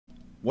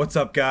What's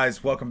up,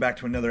 guys? Welcome back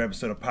to another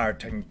episode of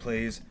Pyrotechnic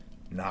Plays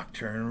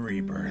Nocturne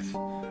Rebirth.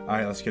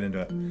 Alright, let's get into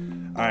it.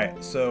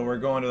 Alright, so we're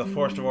going to the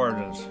Forest of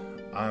Origins.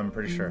 I'm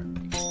pretty sure.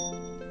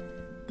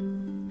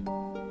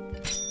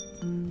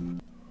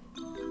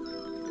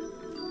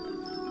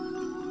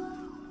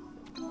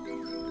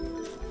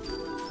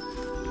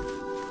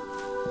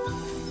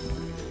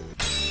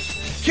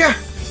 Yeah!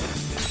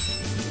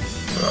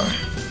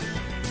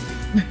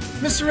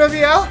 Mr.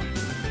 Reviel?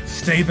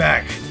 Stay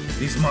back.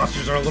 These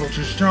monsters are a little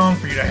too strong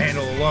for you to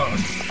handle alone.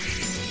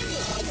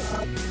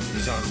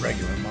 These aren't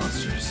regular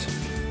monsters.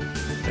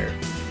 They're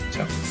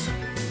devils.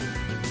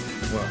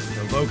 Well,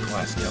 they're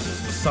low-class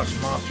devils, but such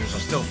monsters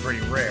are still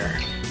pretty rare.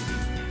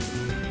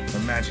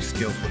 Their magic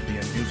skills would be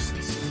a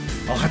nuisance.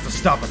 I'll have to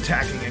stop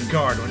attacking and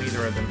guard when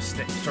either of them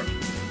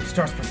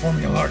starts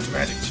performing a large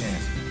magic chant.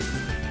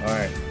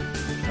 Alright.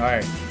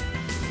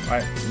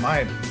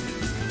 My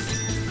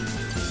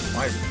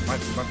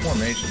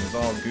formation is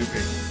all goofy.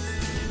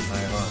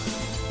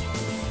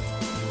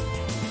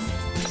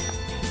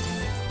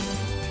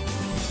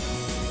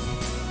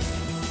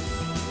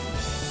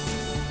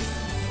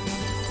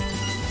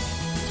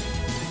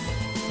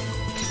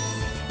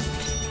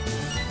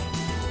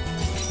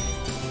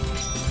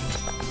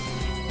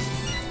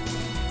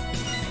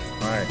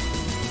 Alright.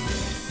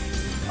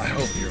 I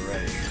hope you're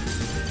ready.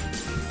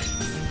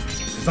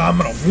 'Cause I'm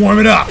gonna warm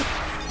it up!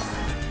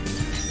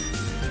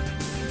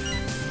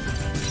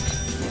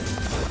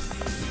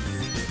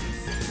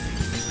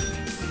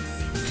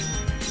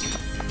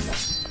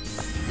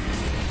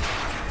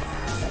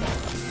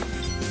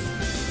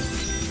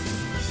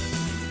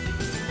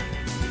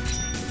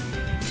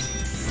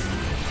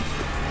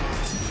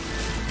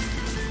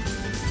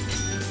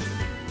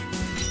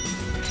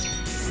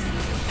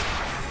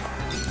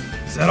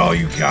 Is that all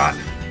you got?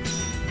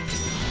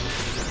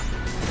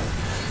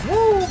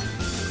 Woo!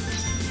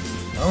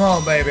 Come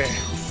on, baby.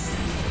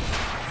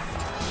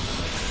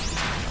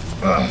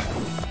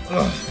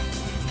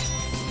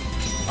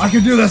 I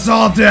can do this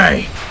all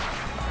day.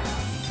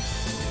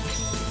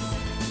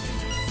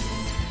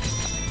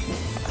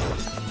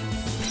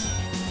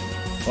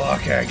 Well,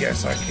 okay, I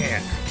guess I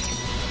can't.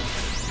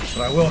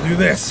 But I will do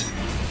this.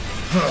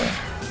 Oh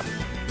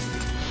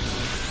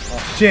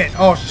shit!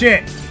 Oh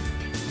shit!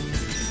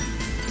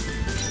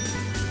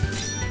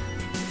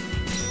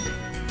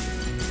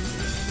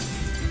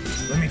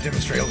 Let me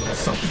demonstrate a little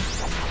something.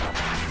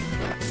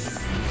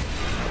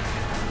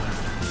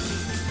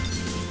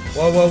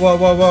 Whoa, whoa, whoa,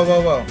 whoa, whoa,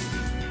 whoa, whoa.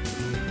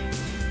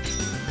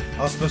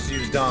 I was supposed to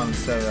use Dawn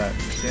instead of that.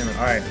 Damn it.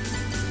 Alright.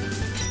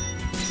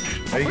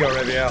 There you go,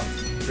 Reviel.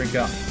 Drink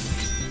up.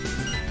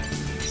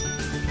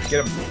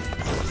 Get him.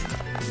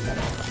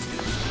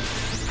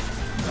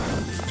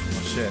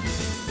 Oh, shit.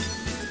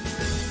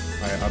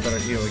 Alright, I better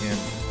heal again.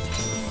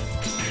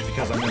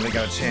 Because I know they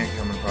got a chant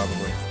coming,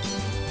 probably.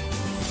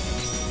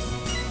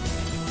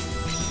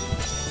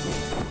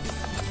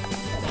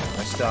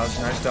 Nice dodge,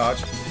 nice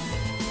dodge.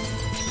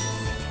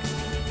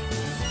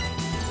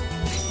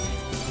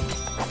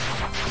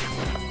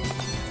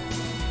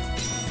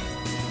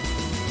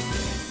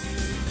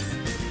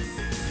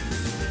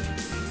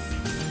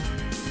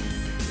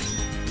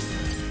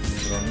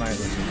 Little night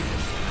lizard.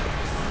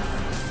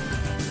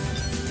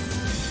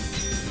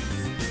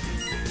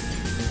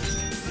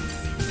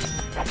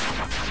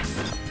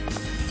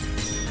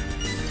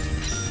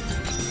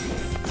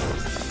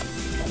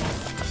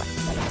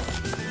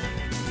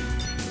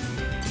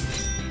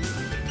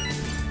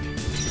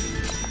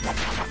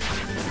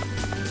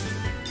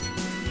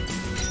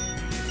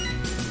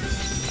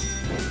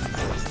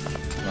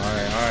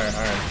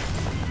 Alright.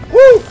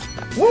 Woo!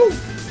 Woo!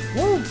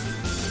 Woo!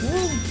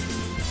 Woo!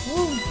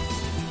 Woo!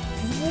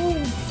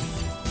 Woo!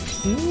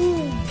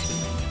 Woo!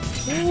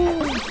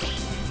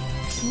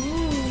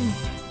 Woo!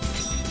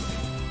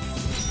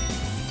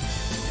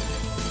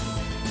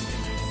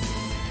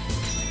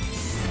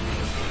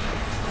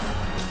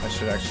 I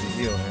should actually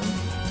heal him.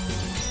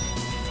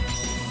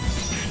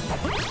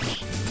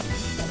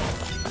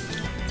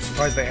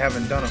 Surprised they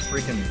haven't done a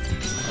freaking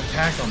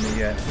attack on me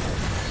yet.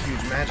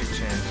 Huge magic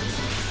chant.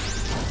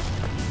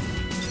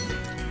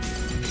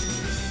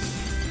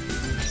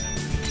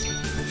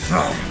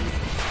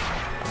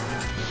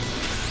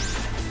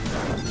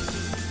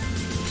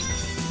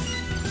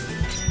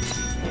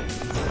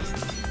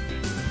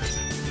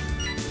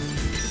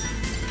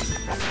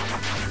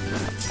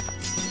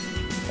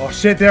 Oh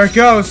shit, there it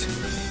goes!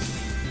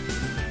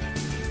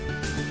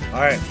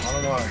 Alright,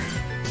 on the water.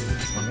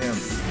 On him.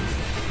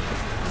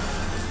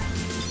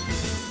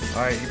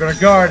 Alright, you better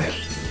guard.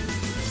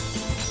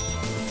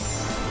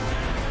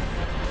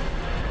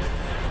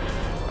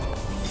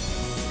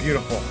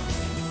 Beautiful.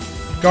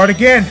 Guard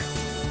again!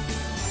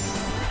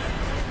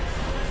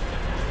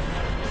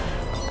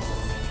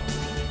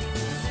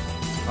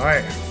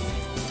 Alright.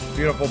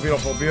 Beautiful,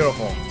 beautiful,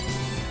 beautiful.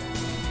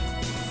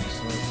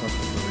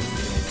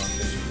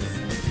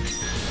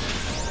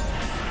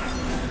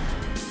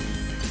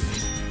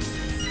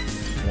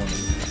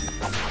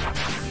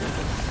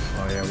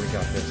 Oh yeah, we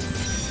got this.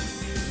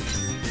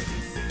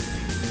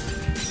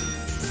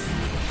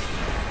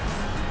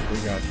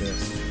 got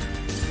this.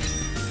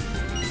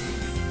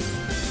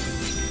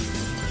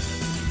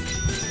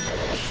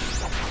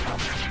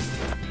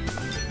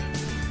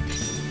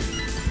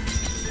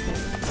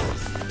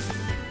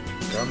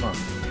 Come on.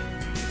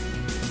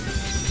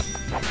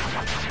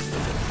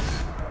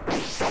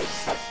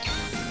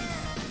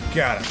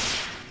 Got him.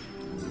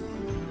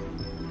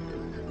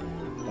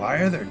 Why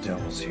are there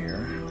devils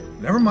here?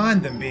 Never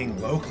mind them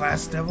being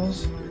low-class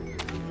devils.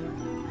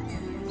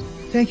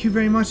 Thank you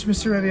very much,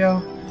 Mr.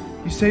 Reviel.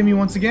 You saved me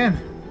once again.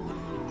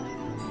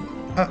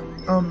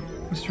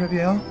 Mr.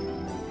 Reviel?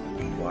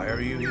 Why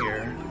are you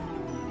here?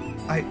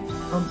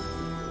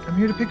 I'm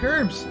here to pick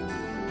herbs.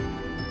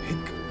 Pick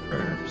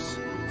herbs?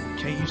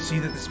 Can't you see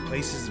that this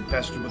place is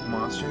infested with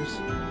monsters?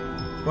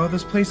 Well,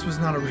 this place was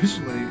not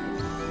originally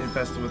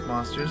infested with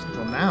monsters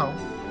until now.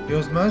 It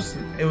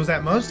was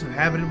at most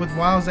inhabited with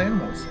wild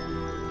animals.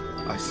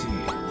 I see.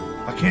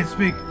 I can't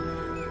speak.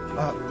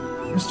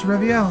 Mr.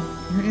 Reviel,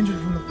 you're injured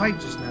from the fight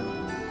just now.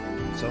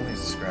 It's only a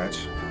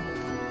scratch.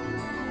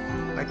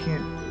 I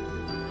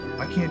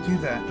can't do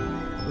that.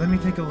 Let me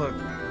take a look.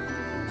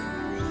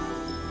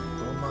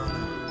 Oh,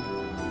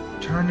 mana.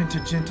 Turn into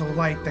gentle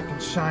light that can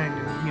shine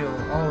and heal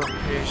all of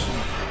creation.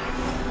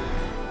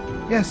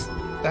 Yes,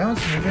 that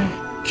one's moving.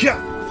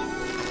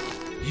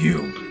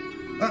 You.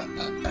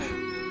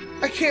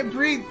 I can't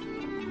breathe.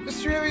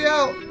 Mr.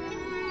 Reviel.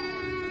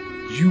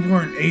 You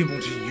weren't able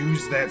to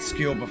use that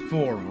skill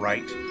before,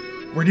 right?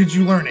 Where did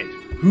you learn it?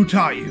 Who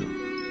taught you?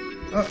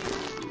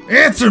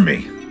 Answer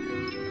me!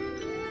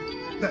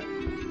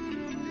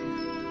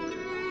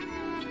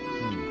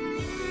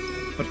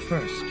 But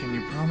first, can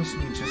you promise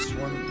me just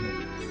one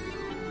thing?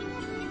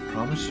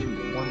 Promise you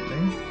one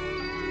thing?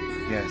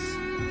 Yes.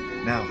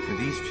 Now, for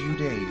these few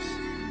days,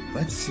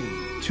 let's see,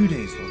 2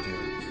 days will do.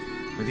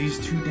 For these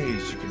 2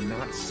 days, can you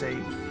not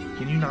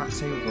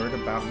say a word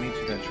about me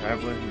to that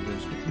traveler who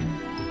lives with you?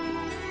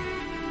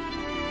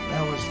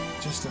 That was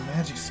just a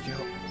magic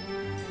skill.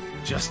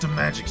 Just a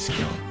magic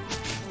skill.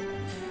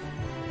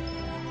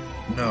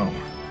 No,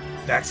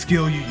 that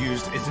skill you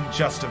used isn't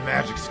just a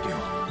magic skill.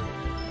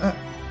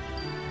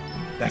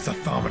 That's a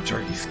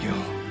thaumaturgy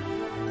skill.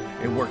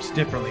 It works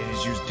differently and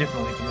is used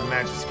differently from the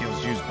magic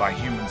skills used by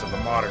humans of the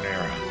modern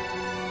era.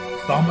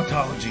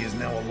 Thaumatology is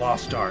now a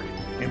lost art,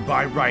 and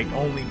by right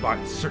only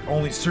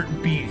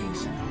certain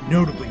beings,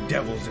 notably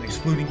devils and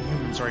excluding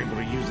humans, are able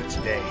to use it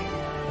today.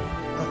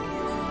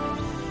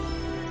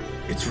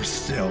 It's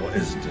Rastil,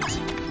 isn't it?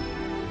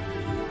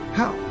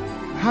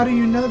 How do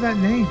you know that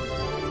name?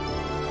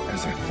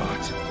 As I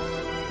thought.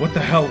 What the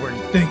hell were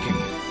you thinking?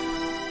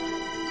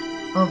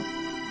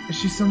 Is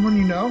she someone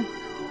you know?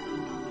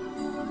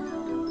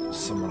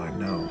 Someone I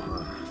know,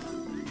 huh?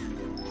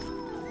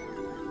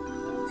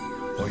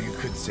 Well, you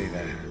could say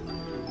that.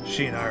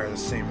 She and I are the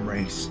same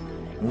race,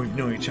 and we've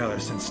known each other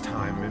since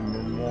time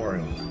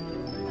immemorial.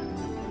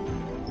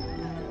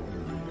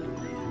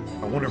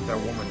 I wonder if that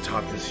woman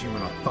taught this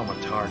human a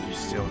thaumaturgy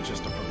skill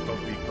just to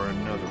provoke me for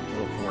another.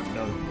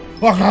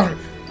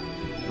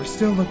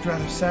 Rastil looked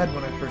rather sad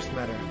when I first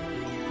met her,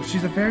 but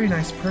she's a very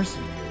nice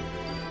person.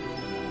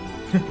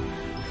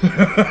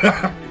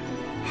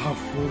 How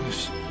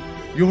foolish.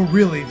 You're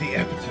really the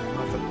epitome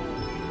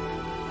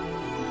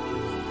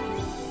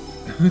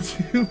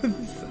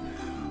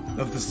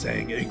of the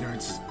saying,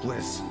 ignorance is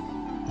bliss,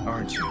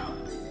 aren't you?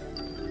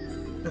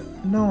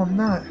 No, I'm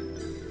not.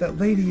 That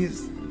lady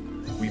is...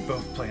 We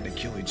both plan to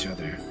kill each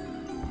other.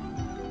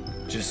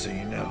 Just so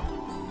you know.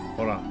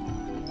 Hold on.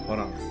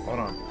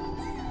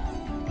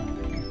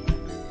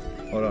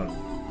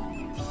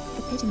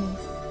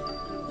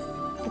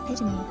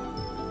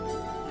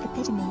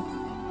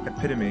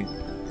 Epitome.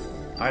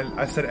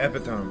 I said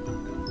epitome.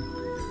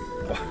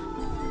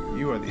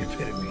 You are the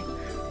epitome.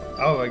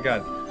 Oh my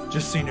god.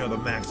 Just so you know, the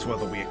Maxwell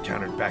that we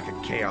encountered back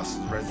at Chaos's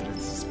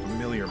residence is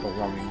familiar,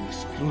 belonging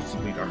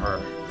exclusively to her.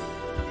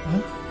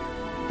 Huh?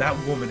 That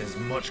woman is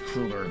much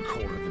crueler and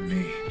colder than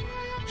me.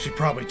 She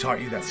probably taught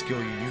you that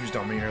skill you used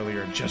on me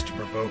earlier just to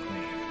provoke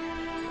me.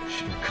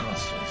 She can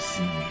constantly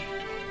see me.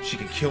 She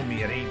can kill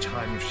me at any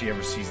time if she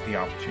ever sees the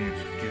opportunity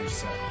to do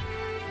so.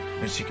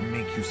 And she can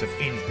make use of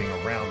anything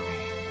around me,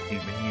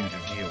 even you, to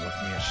deal with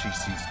me as she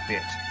sees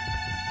fit.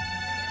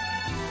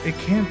 It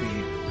can't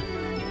be.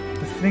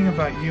 The thing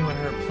about you and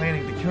her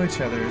planning to kill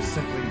each other is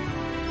simply...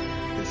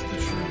 It's the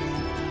truth.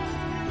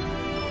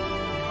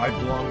 I've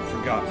long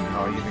forgotten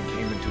how I even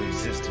came into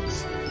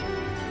existence,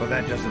 but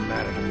that doesn't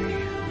matter to me.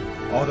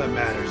 All that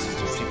matters is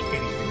to seek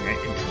anything that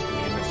interests me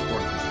in this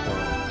worthless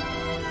world.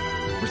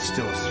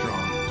 Rastil is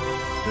strong.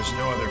 There's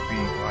no other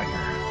being like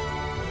her.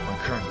 My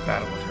current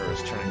battle with her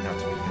is turning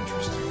out to be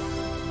interesting.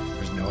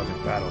 There's no other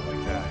battle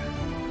like that.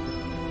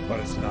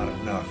 But it's not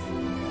enough.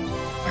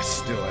 I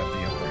still have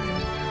the upper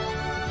hand.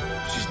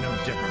 She's no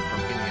different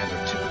from any other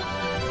typical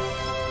woman.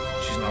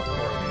 She's not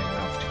worthy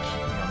enough to keep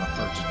me on the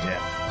verge of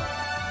death.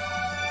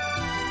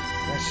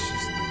 That's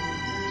just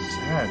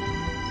sad.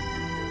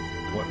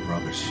 What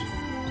rubbish.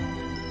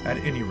 At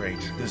any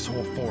rate, this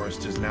whole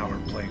forest is now her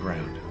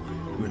playground.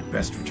 You had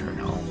best return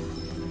home.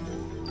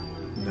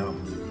 No.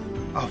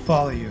 I'll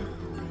follow you.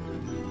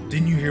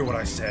 Didn't you hear what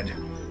I said?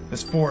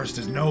 This forest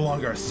is no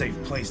longer a safe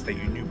place that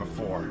you knew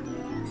before.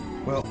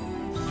 Well,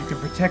 you can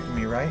protect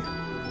me, right?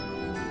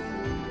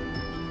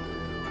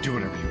 Do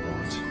whatever you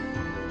want.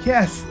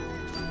 Yes!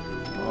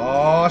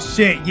 Oh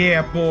shit,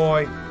 yeah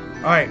boy!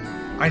 Alright,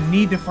 I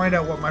need to find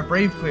out what my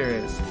Brave Clear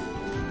is.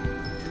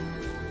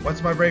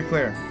 What's my Brave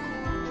Clear?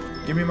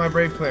 Give me my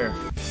Brave Clear.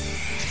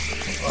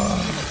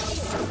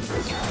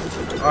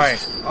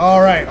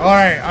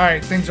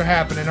 Alright, things are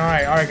happening,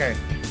 alright, okay.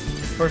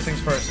 First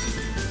things first.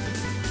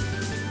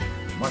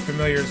 My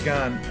familiar is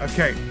gone.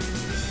 Okay.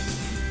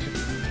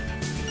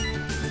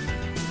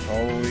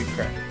 Holy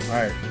crap.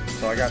 Alright,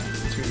 so I got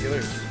 2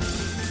 healers.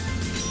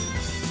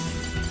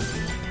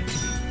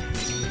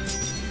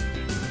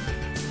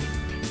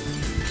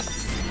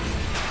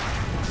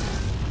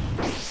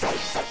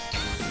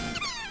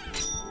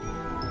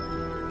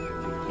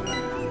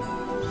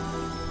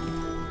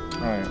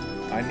 Alright,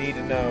 I need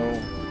to know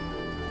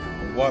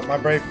what my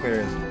Brave Clear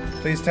is.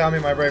 Please tell me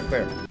my Brave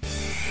Clear.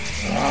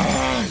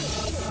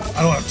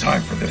 I don't have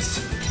time for this.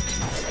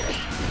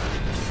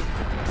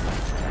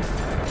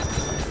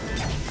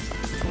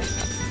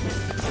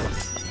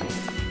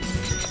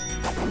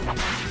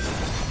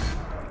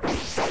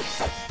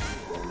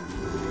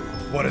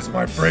 What is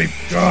my brave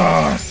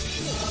God?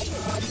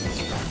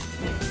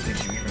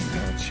 Think you even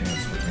have a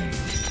chance with me?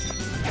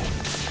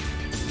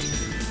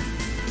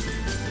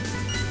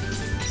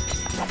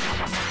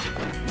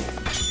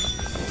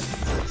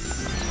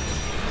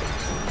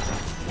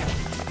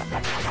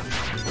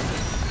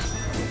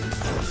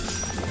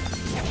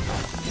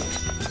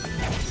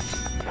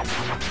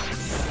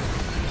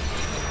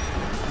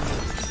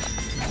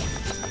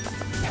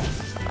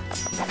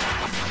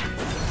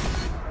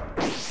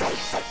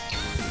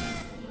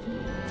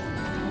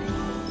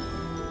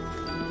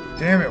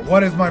 Damn it,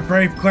 what is my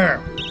Brave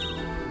Clear?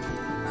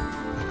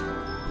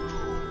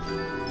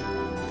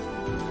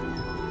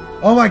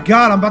 Oh my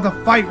god, I'm about to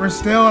fight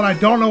Restil and I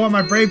don't know what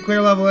my Brave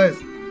Clear level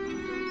is.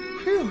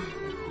 Whew.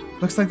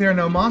 Looks like there are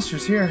no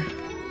monsters here.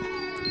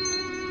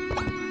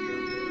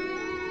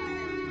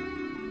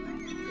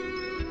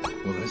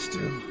 Will this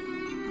do?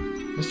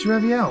 Mr.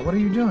 Reviel, what are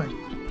you doing?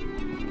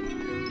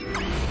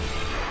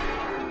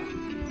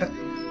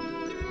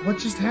 What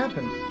just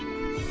happened?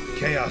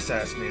 Chaos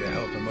asked me to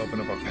help him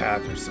open up a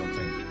path or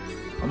something.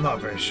 I'm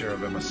not very sure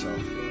of it myself.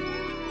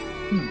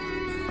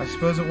 I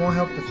suppose it won't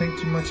help to think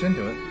too much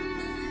into it.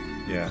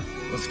 Yeah,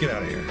 let's get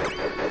out of here.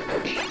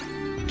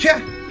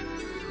 Yeah.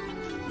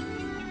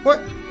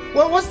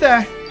 What was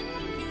that?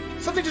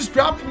 Something just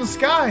dropped from the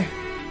sky.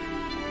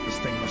 This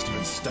thing must have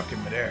been stuck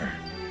in midair.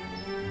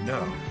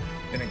 No,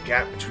 in a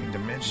gap between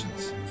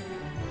dimensions.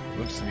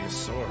 Looks to be a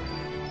sword.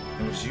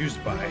 It was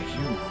used by a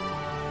human.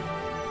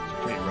 It's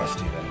pretty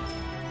rusty though.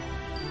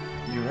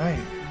 You're right.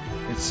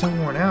 It's so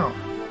worn out.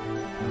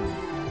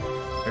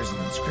 There's an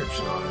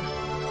inscription on it.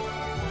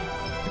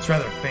 It's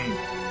rather faint,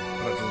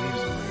 but I believe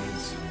it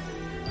reads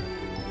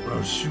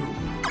Roshu.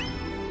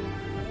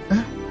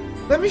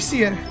 Let me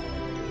see it.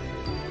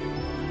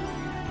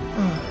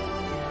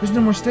 There's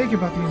no mistake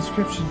about the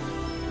inscription.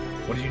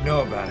 What do you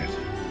know about it?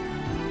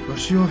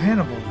 Roshu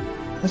Hannibal.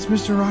 That's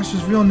Mr.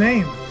 Rosh's real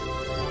name.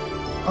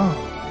 Oh,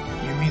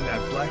 you mean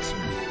that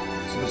blacksmith?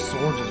 So the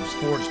sword was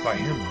forged by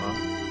him,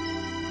 huh?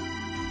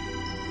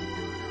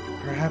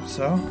 Perhaps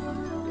so.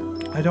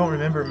 I don't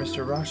remember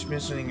Mr. Rosh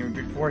mentioning him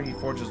before he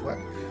forged his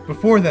weapon.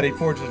 Before that, he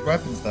forged his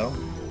weapons, though.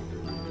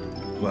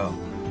 Well,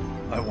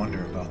 I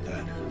wonder about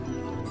that.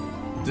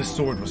 This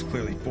sword was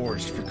clearly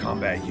forged for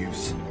combat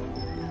use.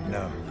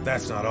 No,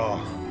 that's not all.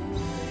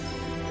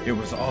 It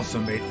was also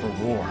made for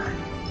war.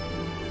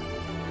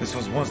 This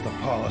was once the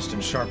polished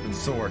and sharpened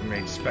sword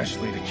made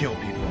specially to kill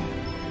people.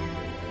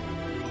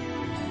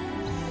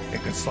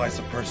 It could slice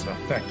a person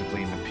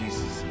effectively into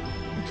pieces,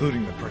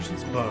 including the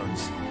person's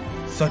bones.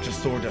 Such a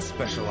sword that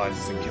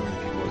specializes in killing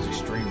people is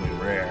extremely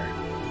rare.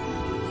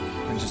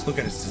 And just look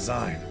at its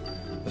design.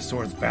 The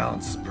sword's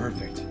balance is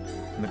perfect,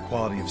 and the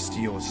quality of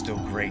steel is still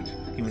great,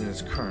 even in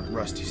its current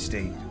rusty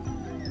state.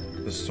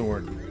 The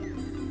sword...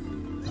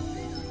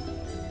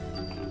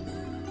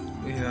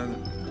 the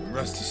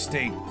rusty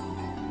state,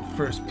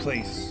 first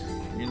place,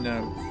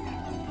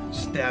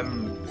 stab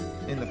him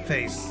in the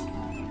face.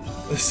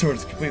 The sword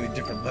is a completely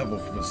different level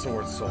from the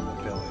sword sold in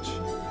the village.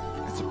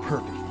 It's a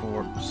perfect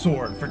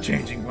sword for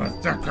changing one's...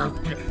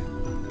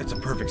 It's a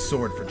perfect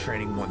sword for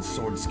training one's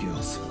sword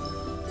skills.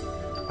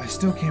 I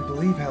still can't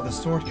believe how the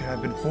sword could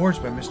have been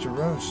forged by Mr.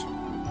 Rosh.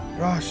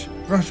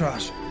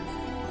 Rosh.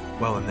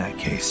 Well, in that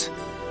case,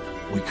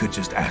 we could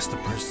just ask the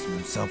person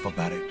himself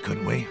about it,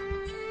 couldn't we?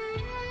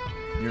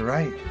 You're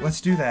right. Let's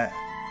do that.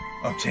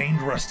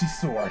 Obtained rusty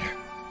sword.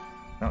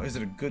 Now, is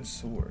it a good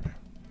sword?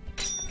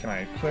 Can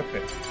I equip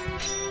it?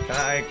 Can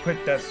I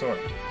equip that sword?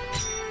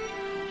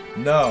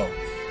 No.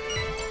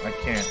 I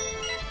can't.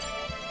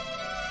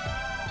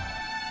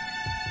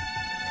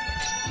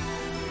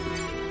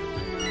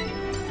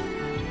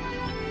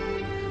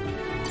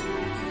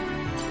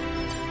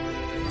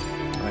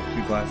 I have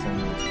 2 glass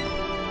emeralds.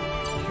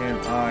 Can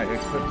I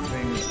equip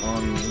things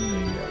on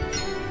Luna yet?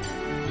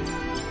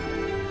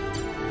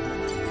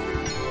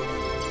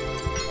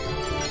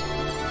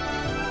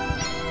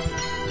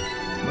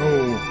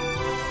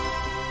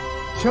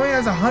 She only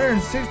has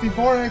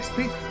 164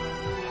 XP.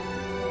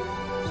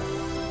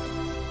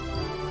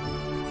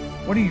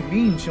 What do you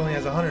mean she only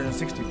has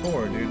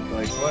 164, dude?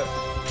 Like, what?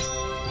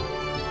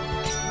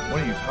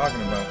 What are you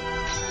talking about?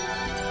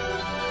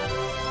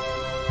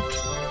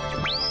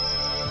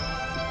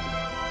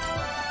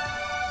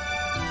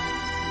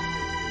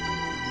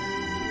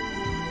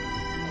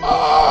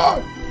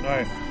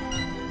 Alright.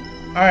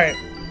 Alright.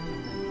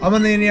 I'm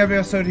gonna end the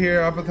episode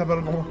here.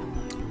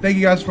 Thank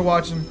you guys for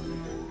watching.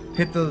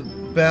 Hit the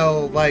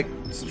bell, like,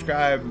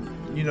 subscribe.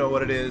 You know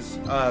what it is.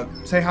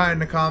 Say hi in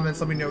the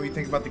comments. Let me know what you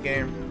think about the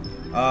game.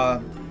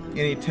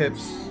 Any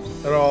tips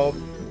at all.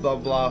 Blah,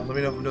 blah. Let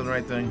me know if I'm doing the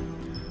right thing.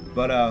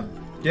 But,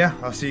 yeah.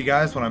 I'll see you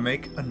guys when I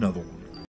make another one.